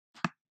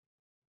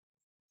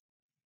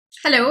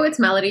Hello, it's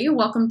Melody.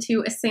 Welcome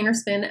to A Saner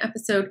Spin,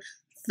 episode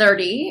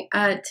 30.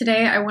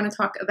 Today I want to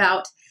talk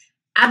about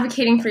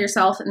advocating for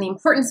yourself and the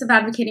importance of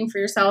advocating for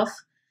yourself.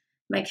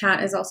 My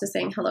cat is also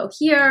saying hello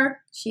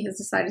here. She has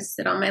decided to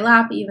sit on my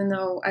lap, even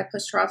though I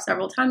pushed her off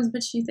several times,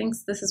 but she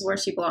thinks this is where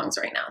she belongs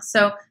right now.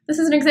 So this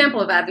is an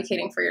example of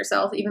advocating for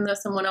yourself, even though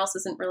someone else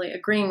isn't really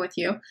agreeing with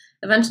you.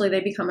 Eventually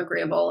they become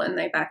agreeable and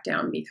they back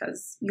down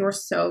because you're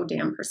so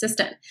damn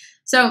persistent.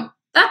 So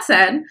that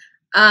said,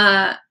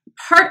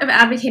 part of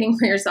advocating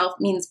for yourself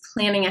means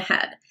planning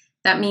ahead.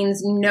 That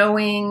means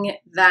knowing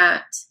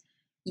that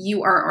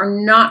you are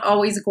not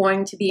always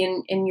going to be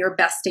in your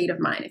best state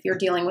of mind. If you're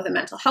dealing with a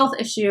mental health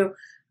issue,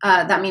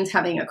 that means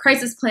having a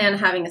crisis plan,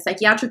 having a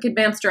psychiatric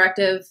advance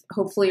directive.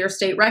 Hopefully your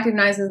state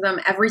recognizes them.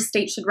 Every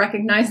state should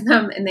recognize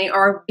them, and they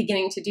are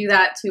beginning to do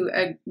that to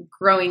a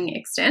growing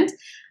extent.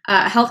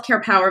 A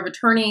healthcare power of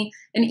attorney,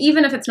 and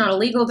even if it's not a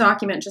legal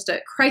document, just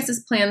a crisis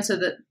plan so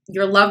that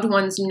your loved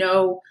ones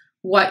know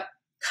what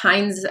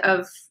kinds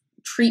of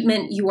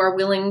treatment you are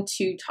willing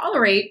to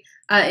tolerate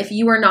if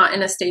you are not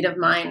in a state of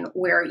mind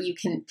where you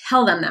can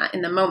tell them that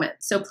in the moment.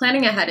 So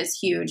planning ahead is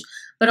huge,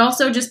 but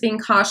also just being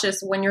cautious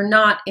when you're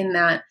not in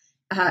that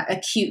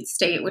acute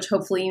state, which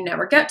hopefully you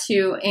never get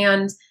to,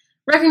 and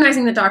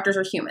recognizing that doctors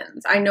are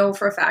humans. I know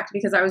for a fact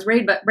because I was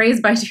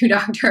raised by two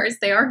doctors.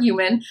 They are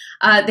human.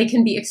 They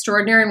can be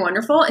extraordinary and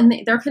wonderful, and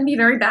there can be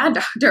very bad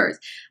doctors.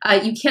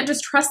 You can't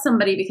just trust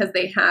somebody because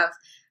they have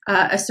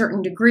a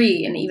certain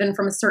degree and even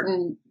from a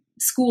certain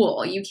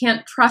school. You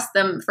can't trust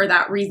them for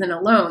that reason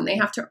alone. They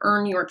have to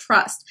earn your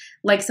trust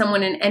like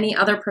someone in any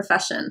other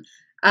profession.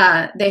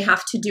 They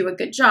have to do a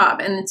good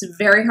job. And it's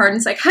very hard in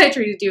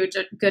psychiatry to do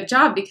a good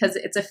job because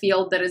it's a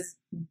field that is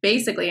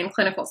basically, in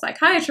clinical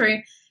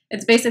psychiatry,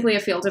 it's basically a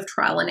field of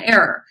trial and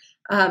error.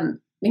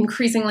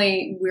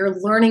 Increasingly, we're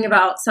learning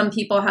about some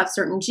people have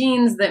certain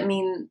genes that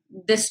mean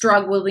this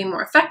drug will be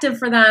more effective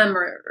for them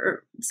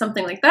or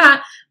something like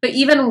that. But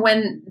even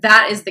when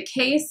that is the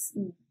case,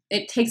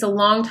 it takes a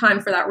long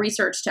time for that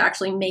research to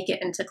actually make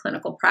it into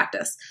clinical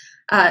practice.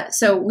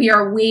 So we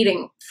are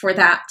waiting for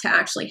that to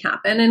actually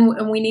happen.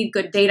 And we need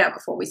good data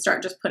before we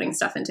start just putting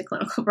stuff into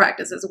clinical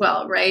practice as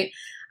well, right?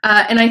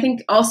 And I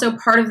think also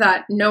part of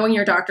that, knowing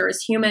your doctor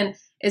is human,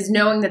 is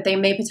knowing that they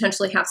may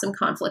potentially have some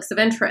conflicts of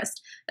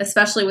interest,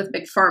 especially with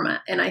big pharma.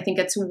 And I think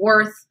it's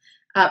worth,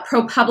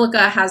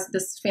 ProPublica has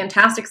this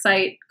fantastic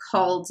site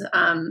called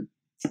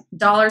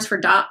Dollars for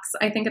Docs,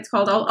 I think it's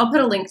called. I'll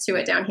put a link to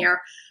it down here.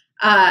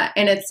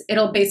 And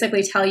it'll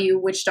basically tell you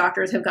which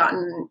doctors have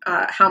gotten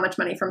how much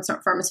money from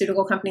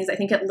pharmaceutical companies. I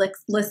think it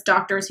lists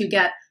doctors who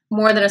get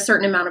more than a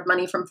certain amount of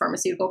money from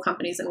pharmaceutical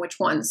companies and which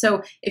ones.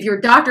 So if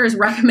your doctor is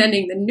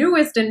recommending the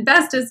newest and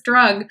bestest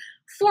drug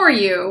for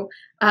you,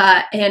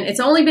 and it's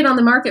only been on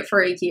the market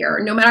for a year,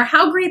 no matter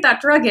how great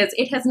that drug is,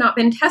 it has not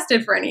been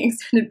tested for any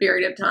extended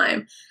period of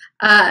time.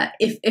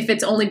 If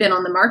it's only been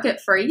on the market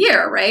for a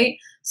year, right?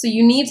 So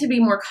you need to be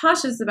more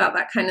cautious about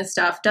that kind of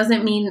stuff.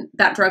 Doesn't mean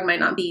that drug might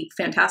not be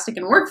fantastic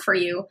and work for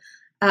you.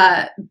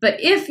 But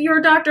if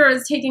your doctor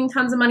is taking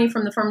tons of money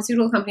from the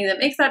pharmaceutical company that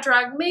makes that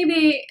drug,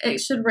 maybe it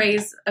should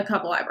raise a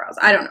couple eyebrows.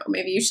 I don't know.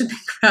 Maybe you should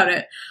think about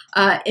it.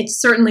 It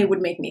certainly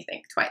would make me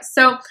think twice.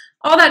 So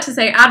all that to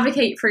say,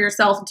 advocate for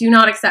yourself. Do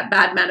not accept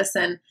bad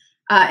medicine.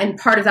 And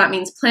part of that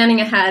means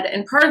planning ahead.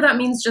 And part of that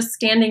means just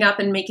standing up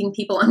and making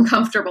people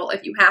uncomfortable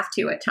if you have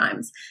to at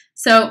times.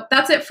 So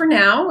that's it for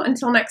now.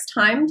 Until next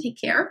time, take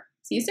care.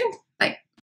 See you soon.